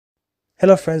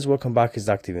Hello friends, welcome back. It's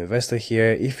the Active Investor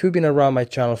here. If you've been around my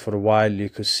channel for a while, you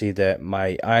could see that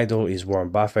my idol is Warren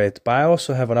Buffett, but I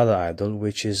also have another idol,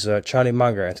 which is Charlie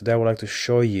Munger. And today I would like to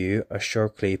show you a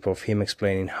short clip of him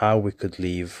explaining how we could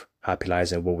live happy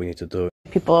lives and what we need to do.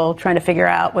 People trying to figure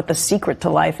out what the secret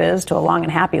to life is, to a long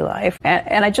and happy life.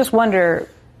 And I just wonder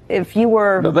if you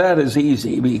were... Now that is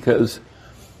easy because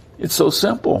it's so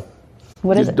simple.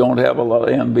 What is it? You don't have a lot of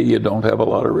envy, you don't have a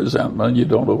lot of resentment, you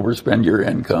don't overspend your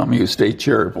income, you stay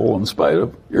cheerful in spite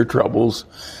of your troubles,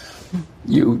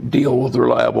 you deal with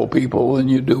reliable people, and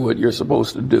you do what you're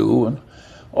supposed to do. And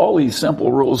all these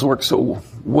simple rules work so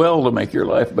well to make your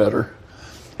life better,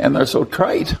 and they're so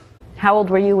trite. How old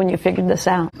were you when you figured this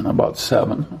out? About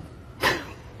 7.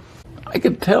 I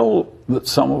could tell that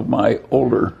some of my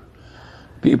older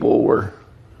people were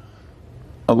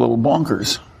a little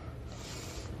bonkers.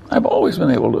 I've always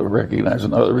been able to recognize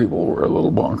when other people were a little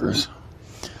bonkers.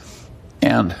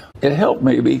 And it helped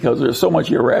me because there's so much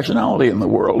irrationality in the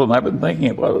world, and I've been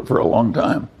thinking about it for a long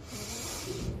time.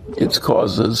 Its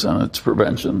causes and its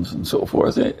preventions and so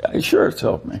forth. Sure, it's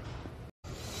helped me.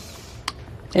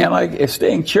 And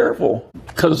staying cheerful,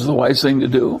 because it's the wise thing to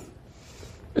do.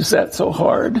 Is that so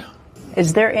hard?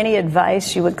 Is there any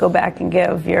advice you would go back and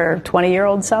give your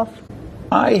 20-year-old self?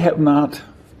 I have not.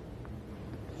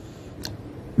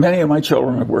 Many of my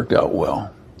children have worked out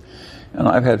well, and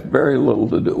I've had very little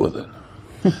to do with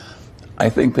it. I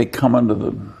think they come into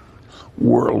the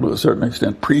world to a certain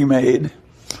extent pre-made,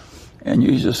 and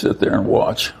you just sit there and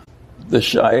watch. The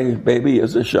shy baby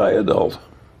is a shy adult.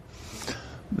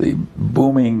 The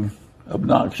booming,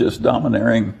 obnoxious,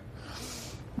 domineering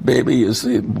baby is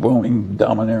the booming,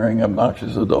 domineering,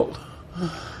 obnoxious adult.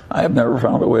 I have never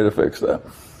found a way to fix that.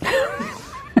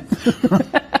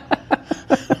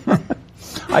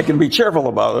 I can be cheerful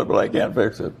about it, but I can't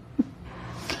fix it.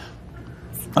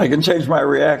 I can change my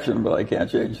reaction, but I can't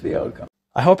change the outcome.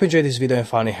 I hope you enjoyed this video and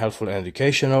found it helpful and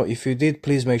educational. If you did,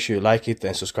 please make sure you like it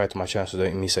and subscribe to my channel so you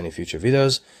don't miss any future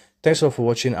videos. Thanks a lot for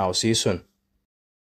watching. I'll see you soon.